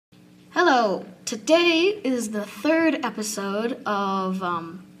Hello, today is the third episode of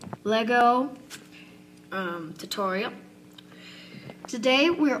Lego tutorial. Today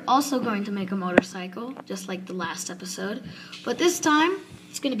we're also going to make a motorcycle, just like the last episode, but this time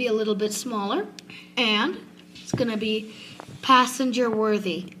it's going to be a little bit smaller and it's going to be passenger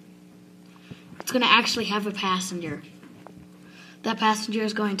worthy. It's going to actually have a passenger. That passenger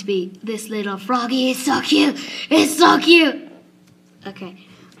is going to be this little froggy. It's so cute. It's so cute. Okay.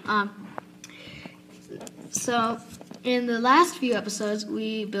 So in the last few episodes,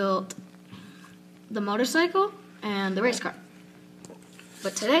 we built the motorcycle and the race car.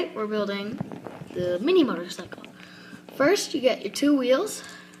 But today, we're building the mini motorcycle. First, you get your two wheels.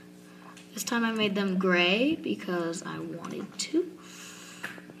 This time I made them gray because I wanted to.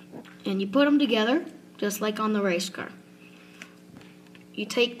 And you put them together, just like on the race car. You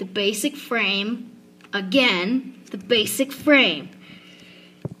take the basic frame, again, the basic frame.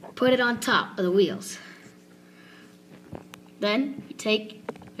 Put it on top of the wheels. Then you take,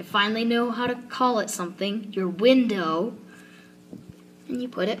 I finally know how to call it something, your window, and you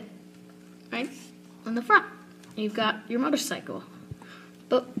put it right on the front. And you've got your motorcycle.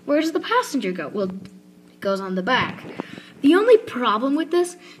 But where does the passenger go? Well, it goes on the back. The only problem with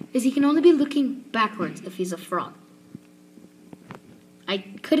this is he can only be looking backwards if he's a frog. I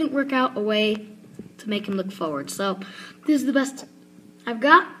couldn't work out a way to make him look forward, so this is the best I've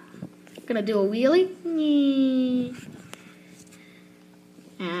got. I'm gonna do a wheelie.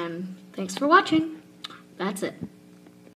 And thanks for watching. That's it.